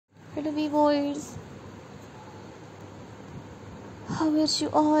Hello viewers, how are you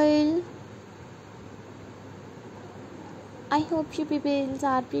all? I hope you people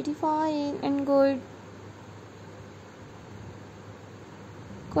are pretty fine and good.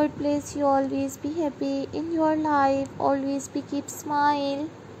 God bless you, always be happy in your life, always be keep smile.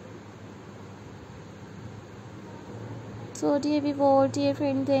 So dear viewers, dear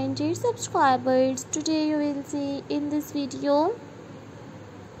friends and dear subscribers, today you will see in this video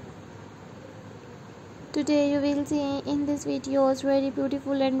is very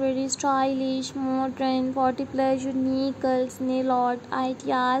beautiful and very stylish, modern, 40 plus unique girls nail art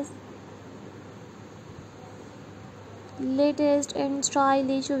ideas. Latest and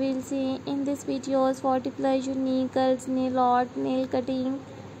stylish you will see in this videos 40 plus unique girls nail art, nail cutting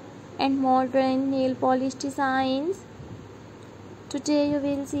and modern nail polish designs. Today you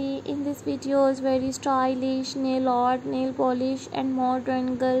will see in this videos very stylish nail art, nail polish and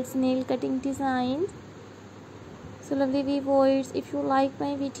modern girls nail cutting designs. So lovely viewers, if you like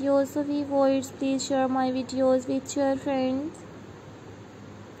my videos, so viewers please share my videos with your friends,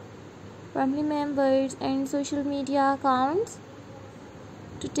 family members and social media accounts.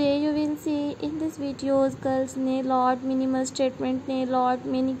 Today you will see in this videos girls nail art, minimal statement nail art,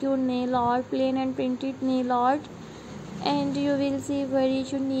 manicure nail art, plain and printed nail art, and you will see very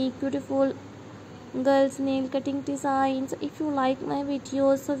unique beautiful girls nail cutting designs. If you like my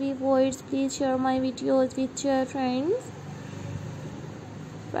videos, so viewers please share my videos with your friends,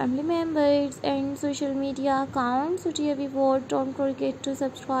 family members and social media accounts. So dear viewers, don't forget to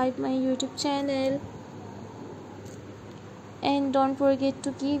subscribe my YouTube channel and don't forget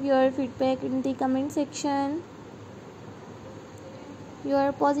to give your feedback in the comment section.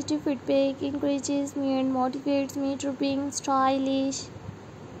 Your positive feedback encourages me and motivates me to bring stylish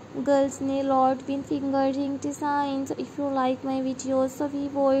girls nail art with fingering designs. So if you like my videos, so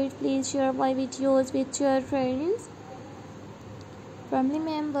viewers please share my videos with your friends, family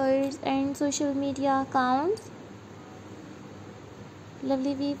members and social media accounts.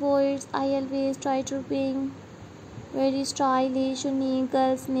 Lovely viewers, I always try to bring very stylish unique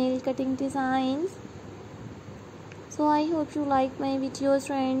girls nail cutting designs. So I hope you like my videos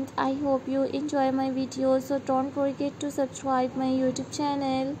friends, I hope you enjoy my videos. So don't forget to subscribe my YouTube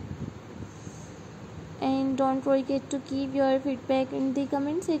channel and don't forget to give your feedback in the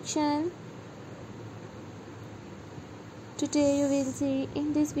comment section. Today you will see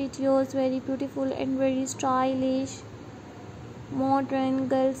in this videos very beautiful and very stylish modern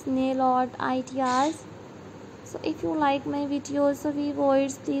girls nail art ideas. So if you like my videos, so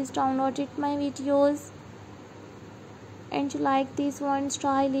viewers please download it my videos, and you like this one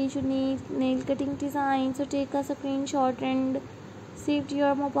stylish unique nail cutting design, so take a screenshot and save to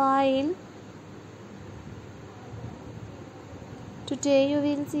your mobile. Today you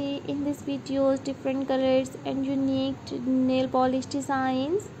will see in this videos different colors and unique nail polish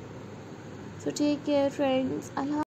designs. So take care friends. Allah